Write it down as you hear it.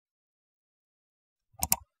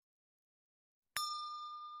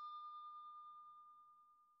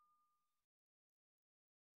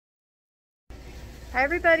Hi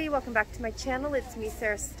everybody, welcome back to my channel. It's me,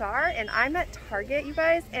 MESARASTARR, and I'm at Target, you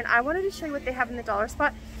guys, and I wanted to show you what they have in the dollar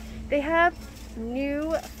spot. They have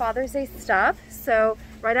new Father's Day stuff. So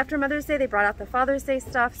right after Mother's Day, they brought out the Father's Day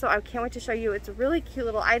stuff. So I can't wait to show you. It's really cute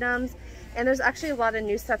little items, and there's actually a lot of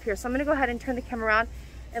new stuff here. So I'm gonna go ahead and turn the camera around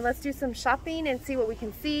and let's do some shopping and see what we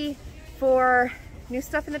can see for new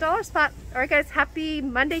stuff in the dollar spot. All right guys, happy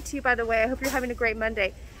Monday to you, by the way. I hope you're having a great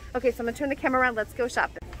Monday. Okay, so I'm gonna turn the camera around. Let's go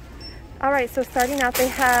shopping. All right, so starting out, they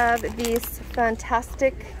have these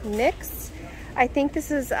fantastic mix. I think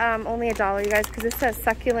this is only $1, you guys, because it says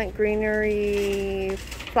succulent greenery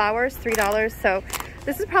flowers, $3. So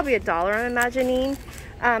this is probably $1, I'm imagining.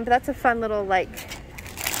 But that's a fun little like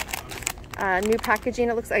new packaging.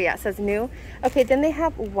 It looks, oh yeah, it says new. Okay, then they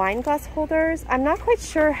have wine glass holders. I'm not quite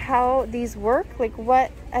sure how these work, like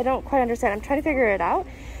what, I don't quite understand. I'm trying to figure it out.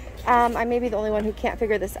 I may be the only one who can't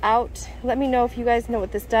figure this out. Let me know if you guys know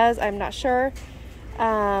what this does. I'm not sure.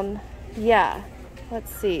 Yeah,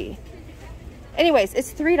 let's see. Anyways,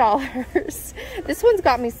 it's $3. This one's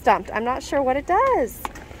got me stumped. I'm not sure what it does.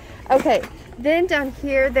 Okay, then down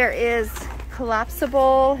here there is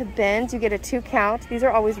collapsible bins. You get a 2 count. These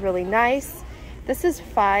are always really nice. This is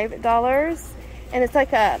 $5, and it's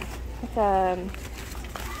like a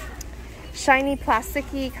shiny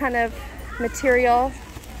plasticky kind of material,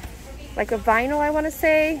 like a vinyl, I want to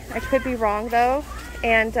say. I could be wrong though.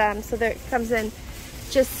 And so there it comes in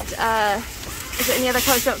just is there any other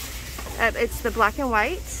colors? So, it's the black and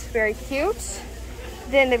white, very cute.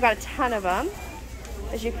 Then they've got a ton of them,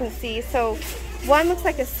 as you can see. So one looks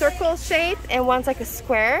like a circle shape and one's like a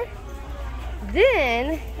square.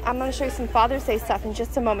 Then I'm going to show you some Father's Day stuff in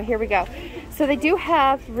just a moment. Here we go. So they do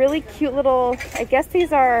have really cute little, I guess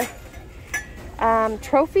these are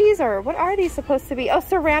trophies, or what are these supposed to be? Oh,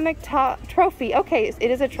 ceramic trophy. Okay,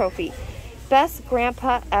 it is a trophy. Best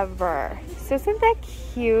grandpa ever. So isn't that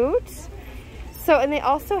cute? So, and they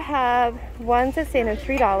also have ones that say they're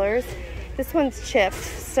 $3. This one's chipped.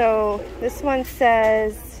 So this one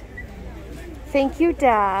says, thank you,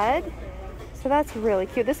 Dad. So that's really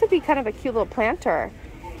cute. This would be kind of a cute little planter.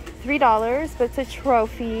 $3, but it's a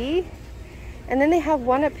trophy. And then they have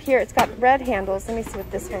one up here. It's got red handles. Let me see what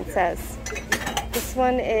this one says. This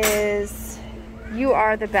one is, you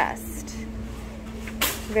are the best.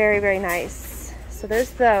 Very, very nice. So there's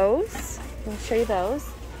those. I'll show you those.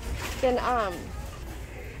 Then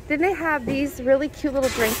they have these really cute little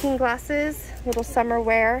drinking glasses, little summer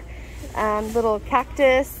wear, little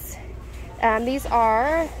cactus. These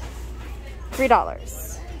are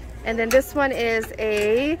 $3. And then this one is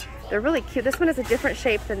they're really cute. This one is a different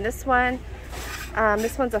shape than this one.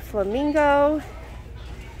 This one's a flamingo.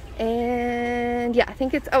 And yeah, I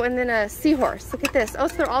think it's, oh, and then a seahorse. Look at this. Oh,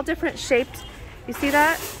 so they're all different shaped. You see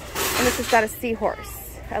that? And this has got a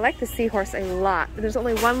seahorse. I like the seahorse a lot. There's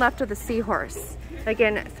only one left of the seahorse.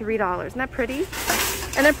 Again, $3. Isn't that pretty?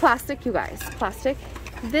 And they're plastic, you guys. Plastic.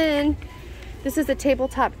 Then this is a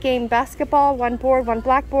tabletop game basketball. 1 board, 1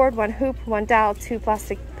 blackboard, 1 hoop, 1 dowel, 2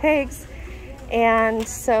 plastic pegs. And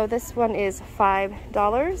so this one is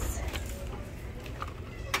 $5.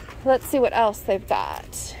 Let's see what else they've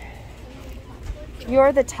got.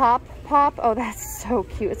 You're the top pop. Oh, that's so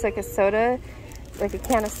cute. It's like a soda, like a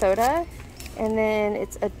can of soda. And then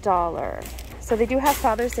it's $1. So they do have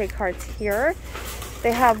Father's Day cards here.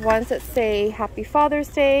 They have ones that say Happy Father's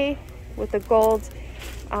Day with a gold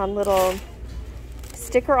little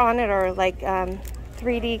sticker on it, or like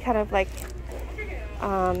 3D kind of like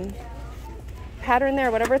pattern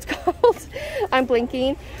there, whatever it's called. I'm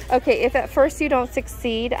blinking. Okay, if at first you don't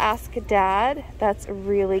succeed, ask Dad. That's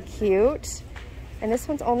really cute. And this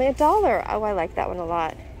one's only $1. Oh, I like that one a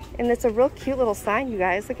lot. And it's a real cute little sign, you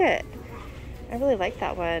guys. Look at it. I really like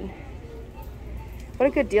that one. What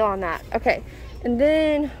a good deal on that. Okay, and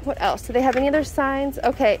then what else? Do they have any other signs?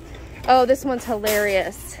 Okay. Oh, this one's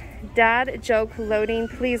hilarious. Dad joke loading,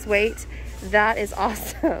 please wait. That is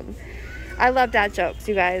awesome. I love dad jokes,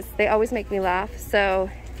 you guys. They always make me laugh. So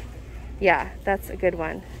yeah, that's a good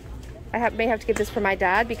one. I may have to give this for my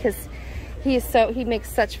dad because he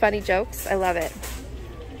makes such funny jokes. I love it.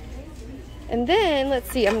 And then let's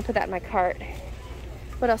see, I'm gonna put that in my cart.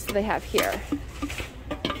 What else do they have here?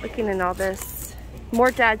 Looking in all this,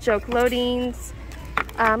 more dad joke loadings.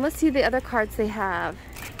 Let's see the other cards they have.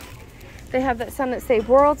 They have some that say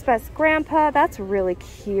World's Best Grandpa. That's really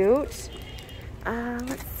cute.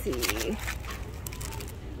 Let's see.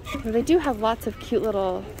 Well, they do have lots of cute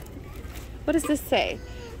little, what does this say?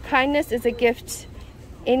 Kindness is a gift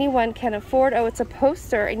anyone can afford. Oh, it's a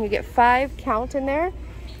poster, and you get 5 count in there.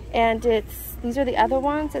 And these are the other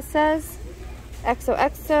ones, it says.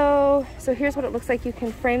 XOXO. So here's what it looks like. You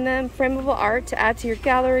can frame them, frameable art to add to your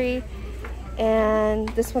gallery. And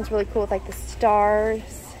this one's really cool with like the stars.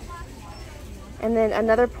 And then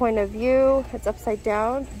another point of view. It's upside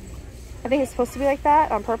down. I think it's supposed to be like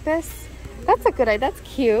that on purpose. That's a good idea. That's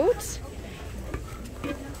cute.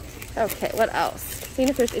 Okay, what else? Seeing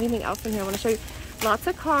if there's anything else in here. I want to show you lots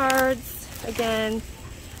of cards. Again,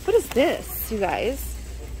 what is this, you guys?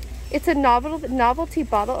 It's a novelty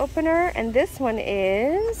bottle opener, and this one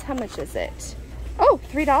is, how much is it? Oh,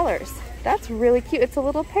 $3. That's really cute. It's a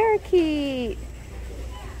little parakeet.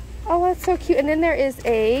 Oh, that's so cute. And then there is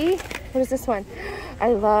a, what is this one?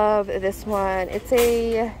 I love this one. It's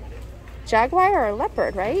a jaguar or a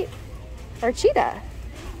leopard, right? Or a cheetah.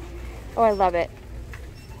 Oh, I love it.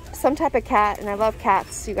 Some type of cat, and I love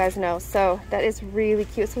cats, you guys know. So that is really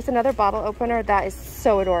cute. So it's another bottle opener. That is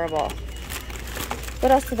so adorable.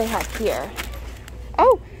 What else do they have here?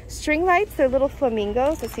 Oh, string lights. They're little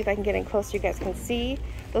flamingos. Let's see if I can get in closer. You guys can see.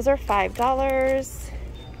 Those are $5.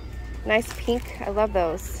 Nice pink. I love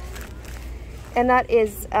those. And that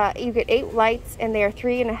is, you get 8 lights, and they are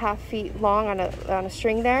 3.5 feet long on a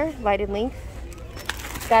string there, lighted length.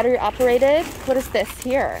 Battery operated. What is this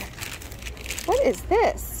here? What is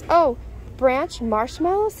this? Oh, branch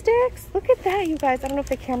marshmallow sticks. Look at that, you guys. I don't know if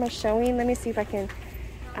the camera's showing. Let me see if I can,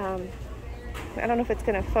 I don't know if it's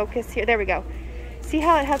gonna focus here. There we go. See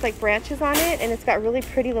how it has like branches on it, and it's got really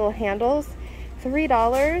pretty little handles.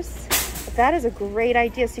 $3. That is a great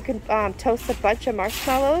idea. So you can toast a bunch of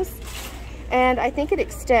marshmallows, and I think it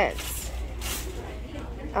extends.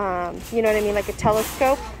 You know what I mean, like a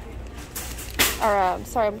telescope. Or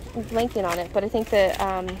sorry, I'm blanking on it, but I think the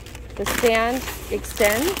stand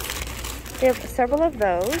extends. They have several of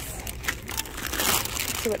those.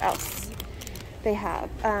 Let's see what else they have.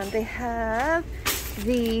 They have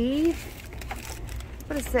the,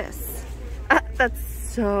 what is this? That's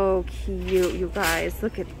so cute, you guys.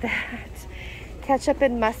 Look at that. Ketchup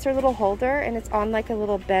and mustard little holder, and it's on like a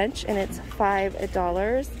little bench, and it's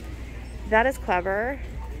 $5. That is clever.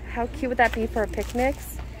 How cute would that be for a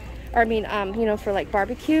picnics? Or I mean, you know, for like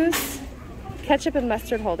barbecues. Ketchup and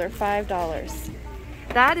mustard holder, $5.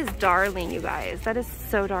 That is darling, you guys. That is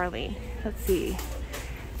so darling. Let's see.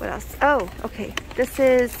 What else? Oh, okay. This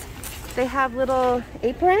is, they have little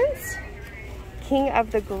aprons. King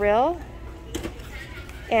of the Grill.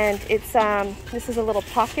 And it's, this is a little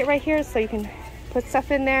pocket right here, so you can put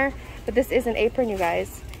stuff in there. But this is an apron, you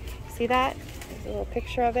guys. See that? There's a little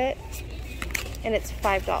picture of it. And it's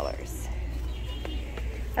 $5.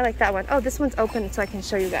 I like that one. Oh, this one's open, so I can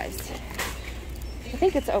show you guys. I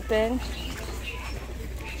think it's open.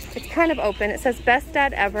 It's kind of open. It says Best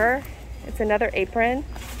Dad Ever. It's another apron.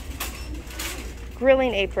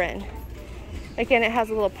 Grilling apron. Again, it has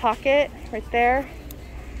a little pocket right there.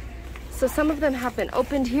 So some of them have been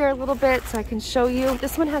opened here a little bit, so I can show you.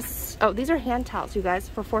 This one has, oh, these are hand towels, you guys,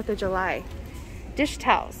 for 4th of July. Dish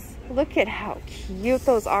towels. Look at how cute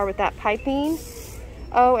those are with that piping.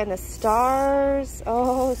 Oh, and the stars.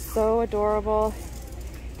 Oh, so adorable.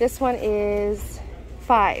 This one is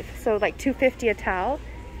 $5, so like $2.50 a towel.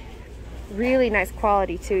 Really nice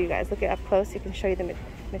quality too, you guys. Look at up close. You can show you the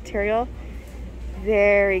material.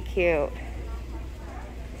 Very cute.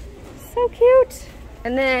 So cute.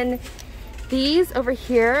 And then these over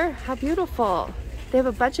here, how beautiful. They have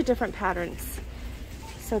a bunch of different patterns.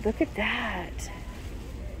 So look at that.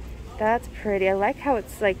 That's pretty. I like how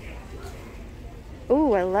it's like,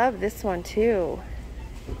 ooh, I love this one too.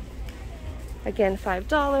 Again,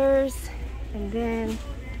 $5. And then,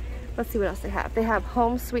 let's see what else they have. They have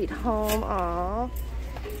Home Sweet Home, aw.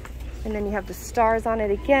 And then you have the stars on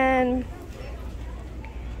it again.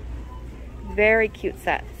 Very cute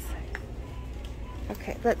sets.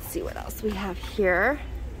 Okay, let's see what else we have here.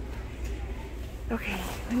 Okay,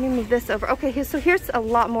 let me move this over. Okay, so here's a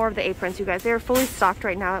lot more of the aprons, you guys. They're fully stocked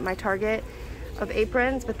right now at my Target of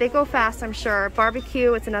aprons, but they go fast, I'm sure.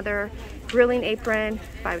 Barbecue, it's another grilling apron,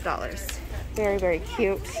 $5. Very, very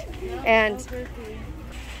cute. And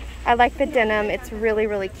I like the denim. It's really,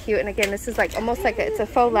 really cute. And again, this is like almost like it's a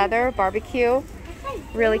faux leather barbecue.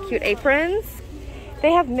 Really cute aprons.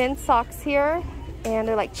 They have men's socks here, and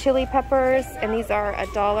they're like chili peppers, and these are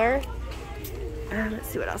 $1. Let's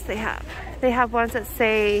see what else they have. They have ones that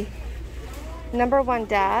say #1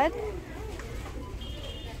 Dad.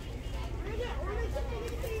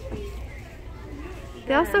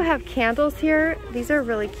 They also have candles here. These are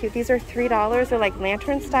really cute. These are $3. They're like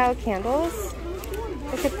lantern style candles.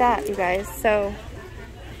 Look at that, you guys. So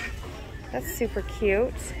that's super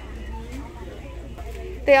cute.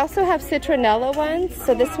 They also have citronella ones.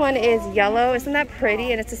 So this one is yellow. Isn't that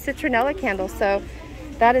pretty? And it's a citronella candle. So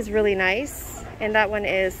that is really nice. and that one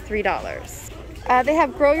is $3. They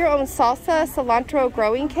have grow your own salsa cilantro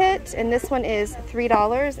growing kit, and this one is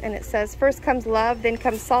 $3, and it says first comes love, then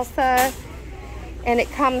comes salsa, and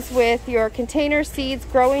it comes with your container, seeds,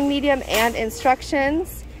 growing medium, and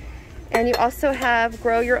instructions. And you also have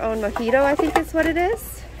grow your own mojito, I think is what it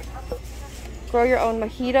is. Grow your own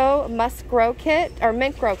mojito must grow kit, or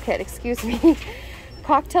mint grow kit, excuse me.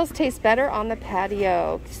 Cocktails taste better on the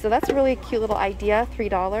patio. So that's a really cute little idea,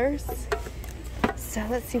 $3. So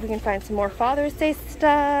let's see if we can find some more Father's Day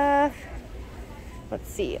stuff. Let's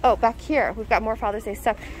see. Oh, back here, we've got more Father's Day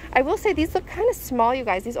stuff. I will say these look kind of small, you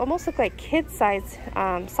guys. These almost look like kid-size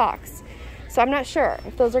socks. So I'm not sure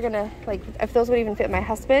if those are gonna, like, if those would even fit my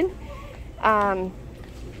husband.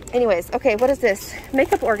 Anyways, okay, what is this?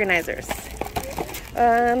 Makeup organizers.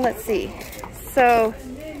 Let's see. So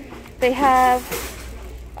they have,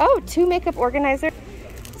 oh, 2 makeup organizers.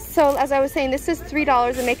 So as I was saying, this is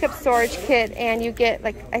 $3, a makeup storage kit, and you get,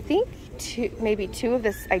 like, I think maybe 2 of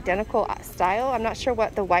this identical style. I'm not sure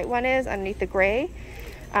what the white one is underneath the gray.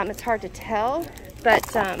 It's hard to tell,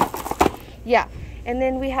 but yeah. And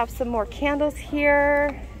then we have some more candles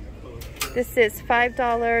here. This is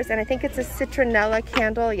 $5, and I think it's a citronella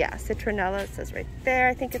candle. Yeah, citronella, it says right there.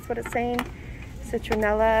 I think it's what it's saying.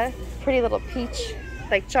 Citronella, pretty little peach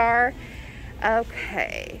like jar.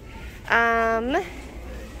 Okay.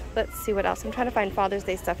 Let's see what else. I'm trying to find Father's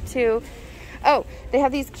Day stuff too. Oh, they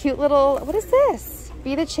have these cute little, what is this?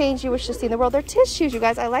 Be the change you wish to see in the world. They're tissues, you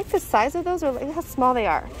guys. I like the size of those, or look how small they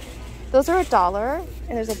are. Those are $1,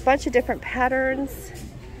 and there's a bunch of different patterns.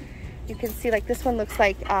 You can see, like, this one looks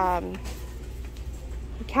like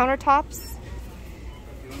countertops.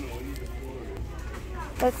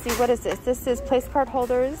 Let's see, what is this? This is place card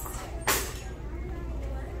holders,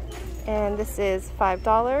 and this is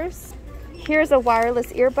 $5. Here's a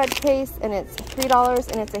wireless earbud case, and it's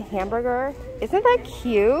 $3, and it's a hamburger. Isn't that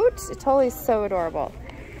cute? It totally is so adorable.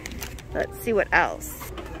 Let's see what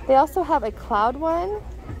else. They also have a cloud one,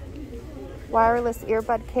 wireless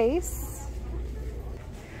earbud case.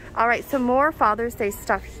 All right, some more Father's Day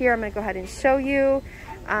stuff here. I'm gonna go ahead and show you.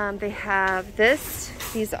 They have this.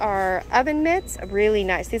 These are oven mitts, really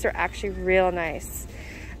nice. These are actually real nice.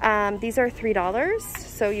 These are $3,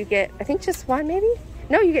 so you get, I think, just one maybe?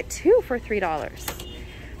 No, you get 2 for $3.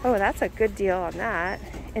 Oh, that's a good deal on that.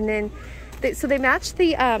 And then, so they match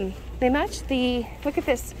the, look at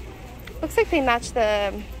this. Looks like they match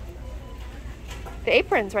the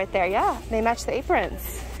aprons right there. Yeah, they match the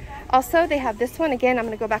aprons. Also, they have this one. Again, I'm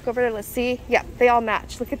gonna go back over there, let's see. Yeah, they all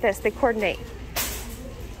match. Look at this, they coordinate.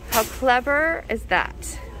 How clever is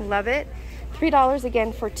that? Love it. $3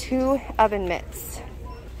 again for 2 oven mitts.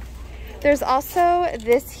 There's also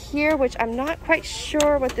this here, which I'm not quite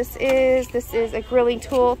sure what this is. This is a grilling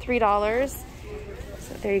tool, $3.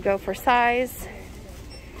 So there you go for size.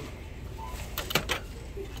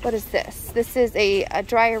 What is this? This is a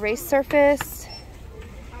dry erase surface.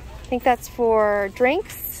 I think that's for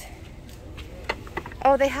drinks.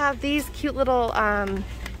 Oh, they have these cute little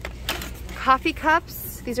coffee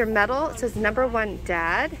cups. These are metal. It says #1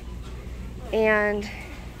 Dad. And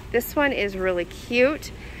this one is really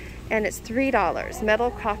cute. And it's $3,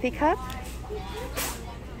 metal coffee cup.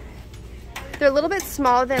 They're a little bit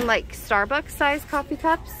smaller than like Starbucks size coffee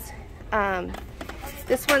cups.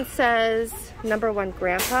 This one says #1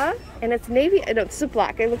 Grandpa, and it's navy, no, this is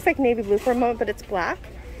black. It looks like navy blue for a moment, but it's black.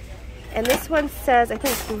 And this one says, I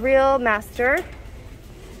think, Grill Master.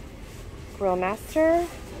 Grill Master,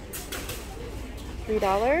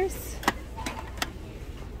 $3.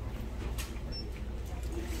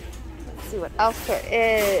 See what else there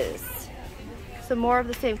is. Some more of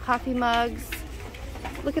the same coffee mugs.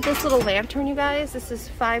 Look at this little lantern, you guys. This is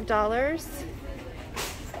 $5.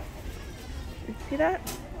 See that?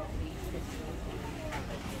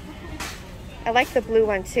 I like the blue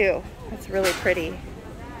one too. That's really pretty.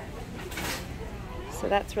 So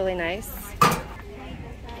that's really nice.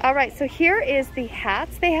 All right, so here is the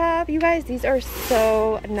hats they have, you guys. These are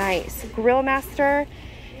so nice. Grill Master.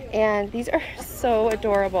 And these are so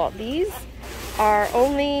adorable. These are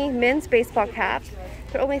only men's baseball caps.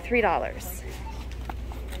 They're only $3.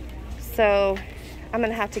 So I'm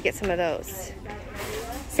gonna have to get some of those.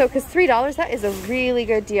 So, because $3, that is a really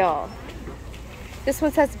good deal. This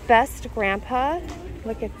one says Best Grandpa.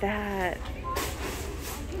 Look at that.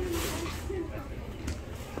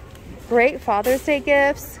 Great Father's Day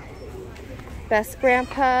gifts. Best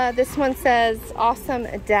Grandpa. This one says Awesome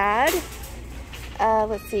Dad.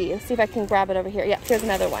 Let's see if I can grab it over here. Yeah, here's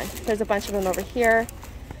another one. There's a bunch of them over here.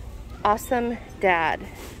 Awesome Dad.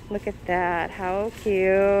 Look at that, how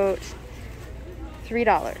cute.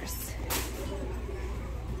 $3.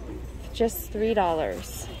 just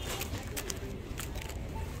 $3.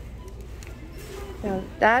 Now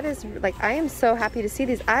that is like, I am so happy to see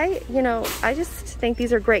these. You know, I just think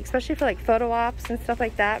these are great, especially for like photo ops and stuff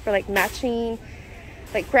like that, for like matching,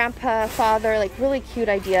 like grandpa, father, like really cute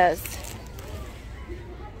ideas.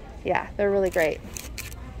 Yeah, they're really great.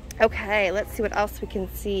 Okay, let's see what else we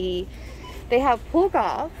can see. They have pool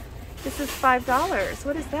golf. This is $5.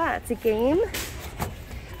 What is that? It's a game.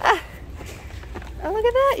 Ah, oh, look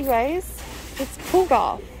at that, you guys. It's pool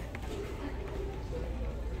golf.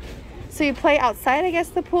 So you play outside, I guess,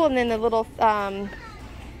 the pool, and then the little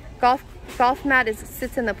golf mat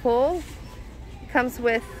sits in the pool. It comes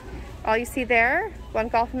with all you see there: one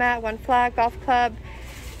golf mat, one flag, golf club,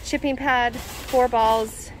 chipping pad, 4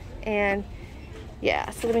 balls, and yeah.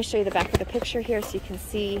 So let me show you the back of the picture here so you can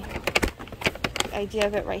see the idea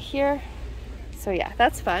of it right here. So yeah,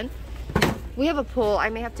 that's fun. We have a pool. I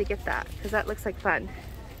may have to get that because that looks like fun.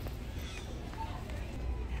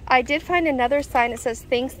 I did find another sign that says,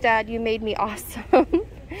 "Thanks, Dad, you made me awesome."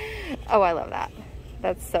 Oh, I love that.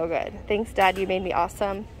 That's so good. Thanks, Dad, you made me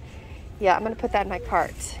awesome. Yeah, I'm going to put that in my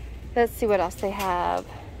cart. Let's see what else they have.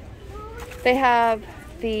 They have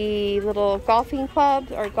the little golfing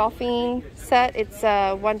club or golfing set. It's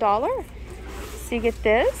 $1. So you get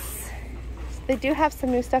this. They do have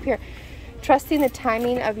some new stuff here. Trusting the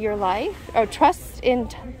timing of your life. Oh, trust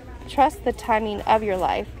the timing of your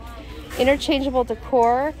life. Interchangeable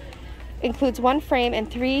decor, includes 1 frame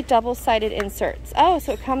and 3 double-sided inserts. Oh,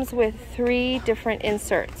 so it comes with 3 different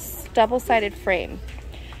inserts. Double-sided frame.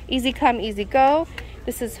 Easy come, easy go.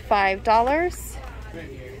 This is $5.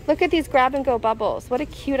 Look at these grab-and-go bubbles. What a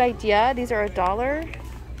cute idea. These are $1.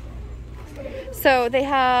 So they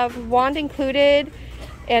have wand included,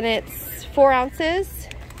 and it's 4 ounces.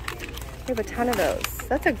 We have a ton of those.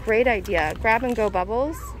 That's a great idea. Grab-and-go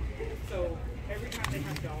bubbles.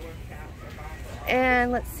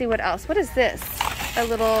 And let's see what else. What is this? A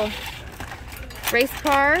little race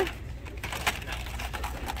car.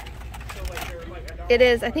 It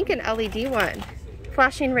is, I think, an LED one.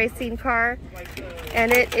 Flashing racing car.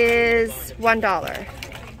 And it is $1.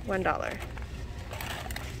 $1.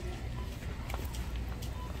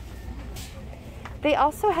 They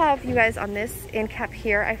also have, you guys, on this end cap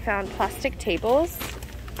here, I found plastic tables.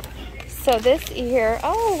 So this here,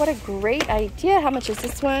 oh, what a great idea. How much is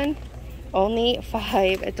this one? Only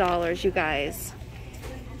 $5, you guys.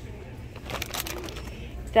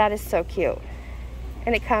 That is so cute.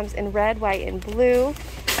 And it comes in red, white, and blue.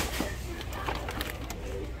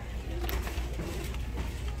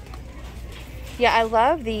 Yeah, I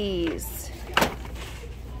love these.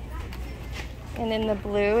 And then the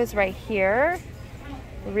blue is right here.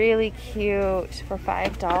 Really cute for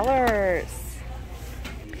 $5.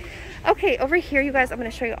 Okay, over here, you guys, I'm going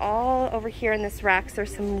to show you all over here in this rack.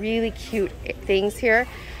 There's some really cute things here.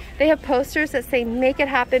 They have posters that say, "Make it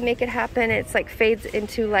happen, make it happen." It's like fades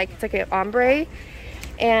into like, it's like an ombre.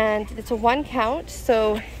 And it's a 1 count,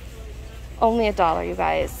 so only $1, you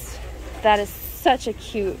guys. That is such a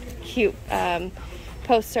cute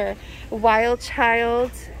poster. Wild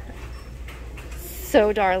Child,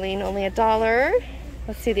 so darling, only $1.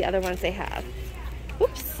 Let's see the other ones they have.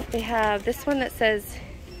 Oops, they have this one that says,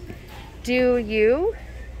 "Do you?"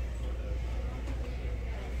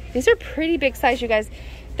 These are pretty big size, you guys.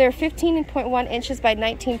 They're 15.1 inches by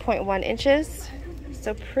 19.1 inches.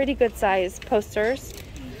 So pretty good size posters.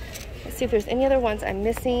 Let's see if there's any other ones I'm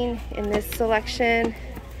missing in this selection.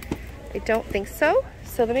 I don't think so.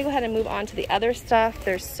 So let me go ahead and move on to the other stuff.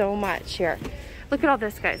 There's so much here. Look at all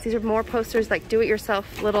this, guys. These are more posters, like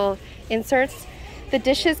do-it-yourself little inserts. The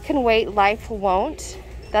dishes can wait, life won't.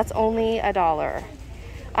 That's only $1.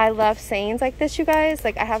 I love sayings like this, you guys.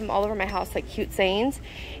 Like, I have them all over my house, like cute sayings.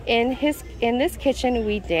 In this kitchen,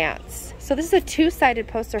 we dance. So this is a 2-sided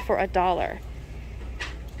poster for $1.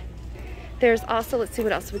 There's also, let's see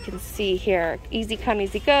what else we can see here. Easy come,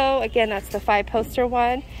 easy go. Again, that's the 5 poster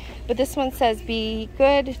one. But this one says, "Be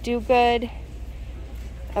good, do good."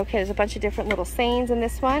 Okay, there's a bunch of different little sayings in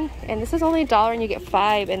this one. And this is only $1 and you get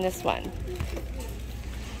 5 in this one.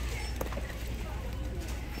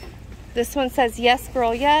 This one says, "Yes,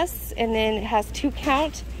 girl, yes." And then it has 2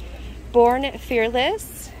 count. Born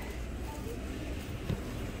fearless.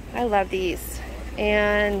 I love these.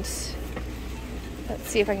 And let's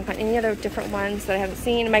see if I can find any other different ones that I haven't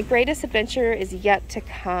seen. My greatest adventure is yet to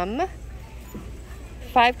come.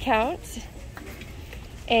 5 count.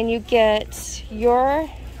 And you get your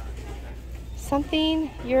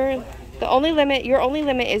something. Your only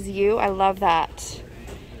limit is you. I love that.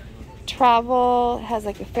 travel. It has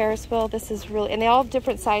like a Ferris wheel. This is really, and they all have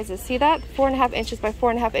different sizes. See that? 4.5 inches by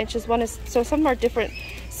 4.5 inches. One is, so some are different,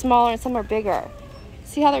 smaller, and some are bigger.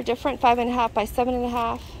 See how they're different? 5.5 by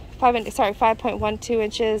 7.5. 5.12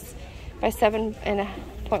 inches by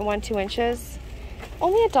 7.12 inches.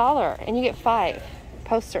 Only $1, and you get 5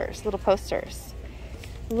 posters, little posters.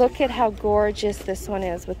 Look at how gorgeous this one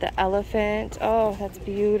is with the elephant. Oh, that's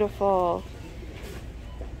beautiful.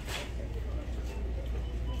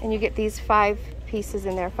 And you get these 5 pieces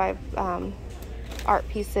in there, 5 art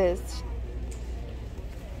pieces.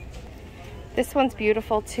 This one's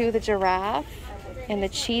beautiful too, the giraffe and the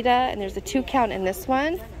cheetah, and there's a 2 count in this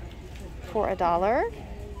one for $1.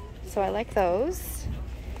 So I like those.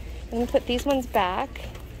 I'm gonna put these ones back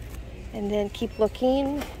and then keep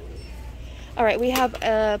looking. All right, we have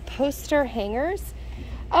poster hangers.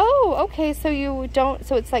 Oh, okay, so you don't,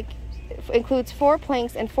 so it's like, it includes 4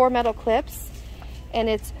 planks and 4 metal clips, and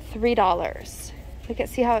it's $3. Look at,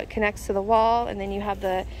 see how it connects to the wall, and then you have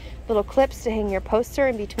the little clips to hang your poster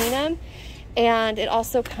in between them. And it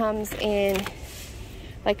also comes in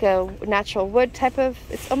like a natural wood type of,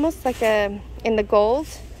 it's almost like a, in the gold.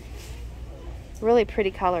 Really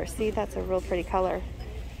pretty color. See, that's a real pretty color.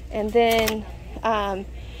 And then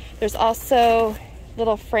there's also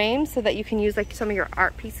little frames so that you can use like some of your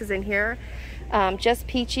art pieces in here. Just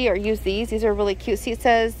peachy, or use these. These are really cute. See, it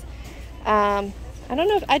says, I don't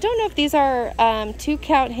know if these are 2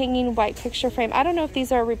 count hanging white picture frame. I don't know if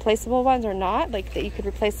these are replaceable ones or not, like that you could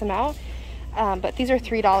replace them out. But these are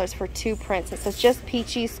 $3 for 2 prints. It says just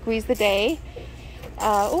peachy, squeeze the day.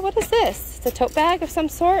 Oh, what is this? It's a tote bag of some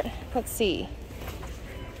sort. Let's see.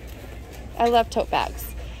 I love tote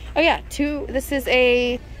bags. Oh yeah, this is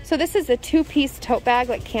a 2-piece tote bag,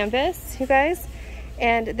 like canvas, you guys.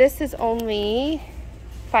 And this is only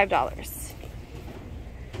 $5.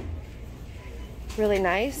 Really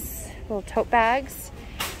nice little tote bags.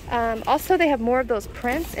 Also, they have more of those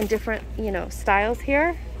prints in different, you know, styles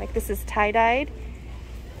here. Like this is tie-dyed,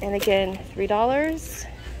 and again, $3.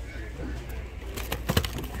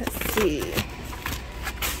 Let's see.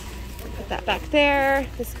 Put that back there.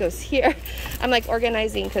 This goes here. I'm like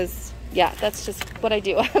organizing because, yeah, that's just what I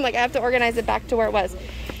do. I'm like, I have to organize it back to where it was.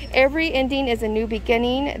 Every ending is a new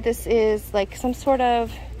beginning. This is like some sort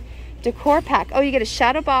of decor pack. Oh, you get a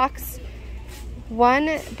shadow box,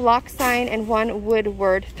 1 block sign, and 1 wood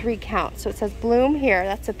word, 3 count. So it says bloom here.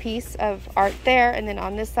 That's a piece of art there. And then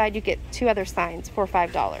on this side, you get 2 other signs for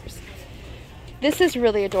 $5. This is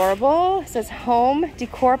really adorable. It says home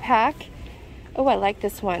decor pack. Oh, I like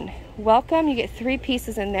this one. Welcome. You get 3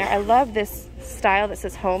 pieces in there. I love this style that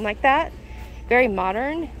says home like that. Very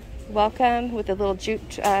modern. Welcome, with a little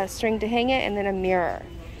jute string to hang it, and then a mirror.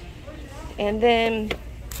 And then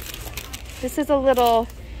this is a little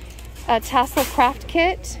tassel craft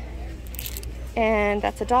kit, and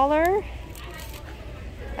that's $1.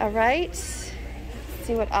 All right, let's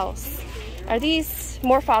see what else. Are these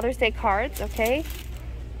more Father's Day cards? Okay,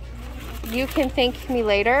 you can thank me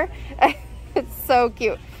later. It's so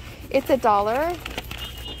cute. It's $1,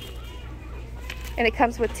 and it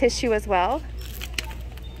comes with tissue as well.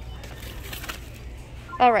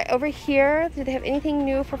 All right, over here, do they have anything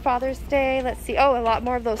new for Father's Day? Let's see. Oh, a lot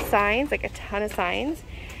more of those signs, like a ton of signs.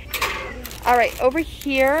 All right, over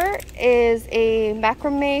here is a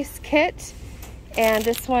macrame kit, and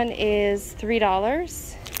this one is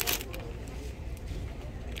 $3.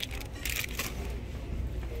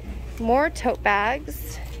 More tote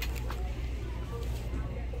bags.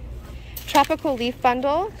 Tropical leaf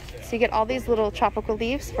bundle. So you get all these little tropical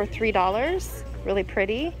leaves for $3. Really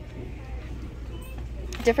pretty.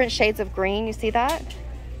 Different shades of green, you see that?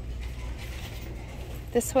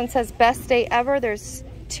 This one says best day ever. There's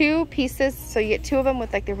 2 pieces, so you get 2 of them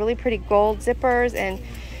with like the really pretty gold zippers, and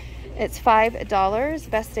it's $5.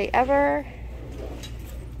 Best day ever.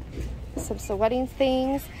 Some wedding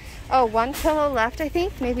things. Oh, 1 pillow left, I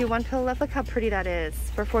think. Maybe 1 pillow left. Look how pretty that is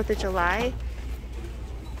for 4th of July.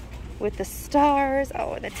 With the stars.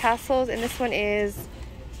 Oh, and the tassels. And this one is,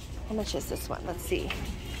 how much is this one? Let's see.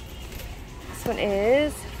 This one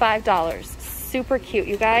is $5. Super cute,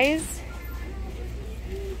 you guys.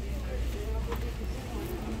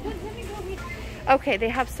 Okay, they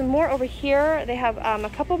have some more over here. They have a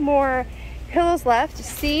couple more pillows left.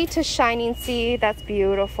 Sea to shining sea. That's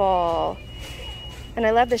beautiful. And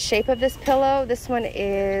I love the shape of this pillow. This one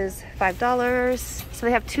is $5. So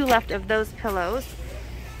they have 2 left of those pillows.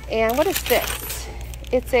 And what is this?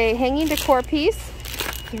 It's a hanging decor piece,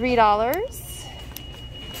 $3.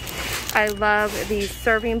 I love these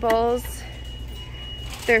serving bowls.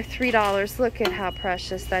 They're $3. Look at how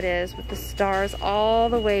precious that is with the stars all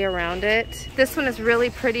the way around it. This one is really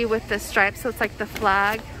pretty with the stripes, so it's like the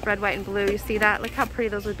flag, red, white, and blue. You see that? Look how pretty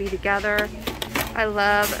those would be together. I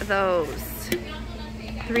love those.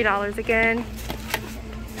 $3 again.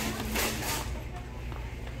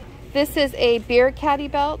 This is a beer caddy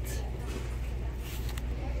belt.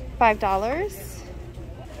 $5.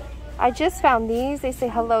 I just found these. They say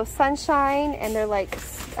hello sunshine, and they're like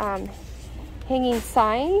hanging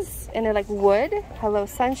signs, and they're like wood. Hello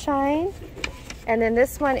sunshine. And then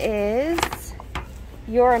this one is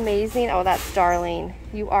you're amazing. Oh, that's darling.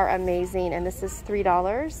 You are amazing. And this is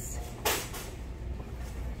 $3.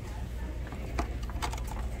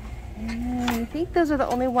 And I think those are the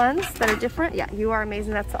only ones that are different. Yeah, you are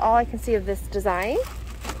amazing. That's all I can see of this design.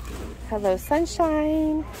 Hello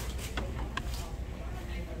sunshine.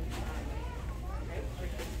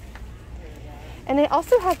 And they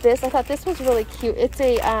also have this. I thought this was really cute. It's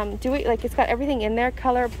a it's got everything in there.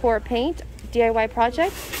 Color, pour, paint, DIY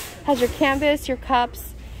project. Has your canvas, your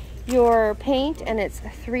cups, your paint, and it's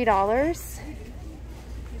 $3.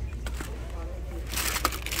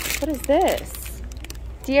 What is this?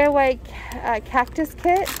 DIY cactus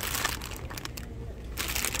kit.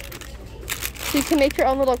 So you can make your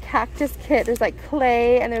own little cactus kit. There's like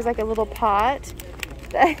clay, and there's like a little pot.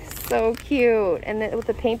 That's so cute. And then with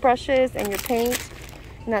the paintbrushes and your paint,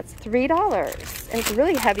 and that's $3. And it's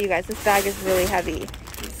really heavy, you guys. This bag is really heavy,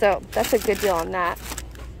 so that's a good deal on that.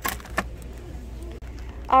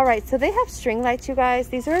 All right, so they have string lights, you guys.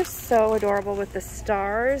 These are so adorable with the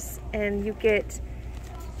stars, and you get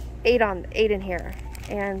 8 in here,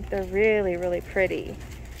 and they're really, really pretty.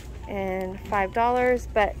 And $5,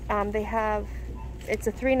 but they have, it's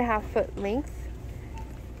a 3.5 foot length.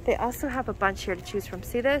 They also have a bunch here to choose from.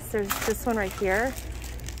 See this? There's this one right here.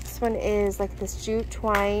 This one is like this jute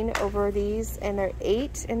twine over these, and they're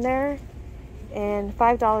 8 in there, and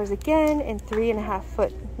 $5 again, and 3.5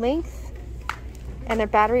 foot length, and they're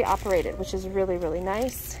battery operated, which is really, really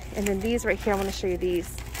nice. And then these right here, I want to show you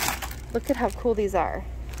these. Look at how cool these are.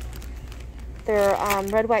 They're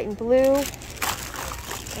red, white, and blue,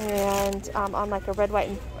 and on like a red, white,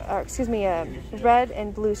 and a red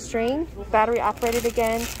and blue string, battery operated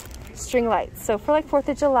again, string lights. So for like 4th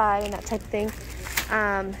of July and that type of thing,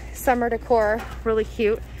 summer decor, really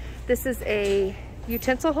cute. This is a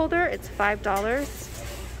utensil holder. It's $5.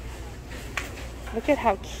 Look at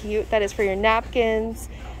how cute that is for your napkins,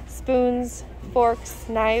 spoons, forks,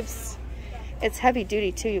 knives. It's heavy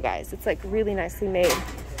duty too, you guys. It's like really nicely made.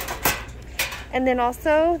 And then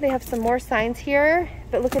also they have some more signs here,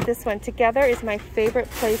 but look at this one. Together is my favorite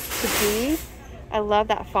place to be. I love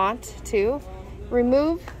that font too.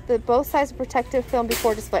 Remove both sides of protective film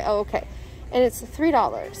before display. Oh, okay. And it's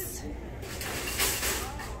 $3.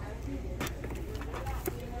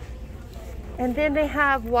 And then they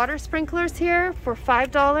have water sprinklers here for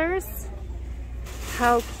 $5.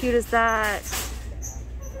 How cute is that?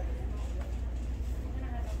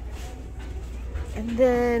 And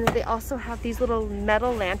then they also have these little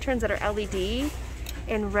metal lanterns that are LED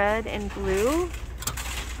in red and blue.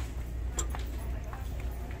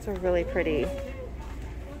 These are really pretty.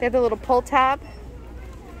 They have the little pull tab.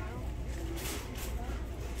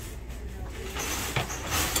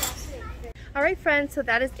 All right, friends, so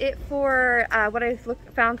that is it for what I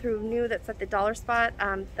found through new that's at the dollar spot.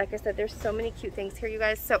 Like I said, there's so many cute things here, you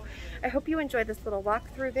guys. So I hope you enjoyed this little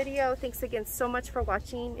walkthrough video. Thanks again so much for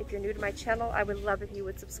watching. If you're new to my channel, I would love if you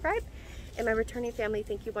would subscribe. And my returning family,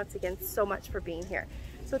 thank you once again so much for being here.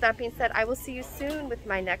 So with that being said, I will see you soon with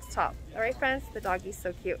my next haul. All right, friends, the doggy's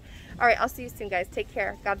so cute. All right, I'll see you soon, guys. Take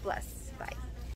care. God bless. Bye.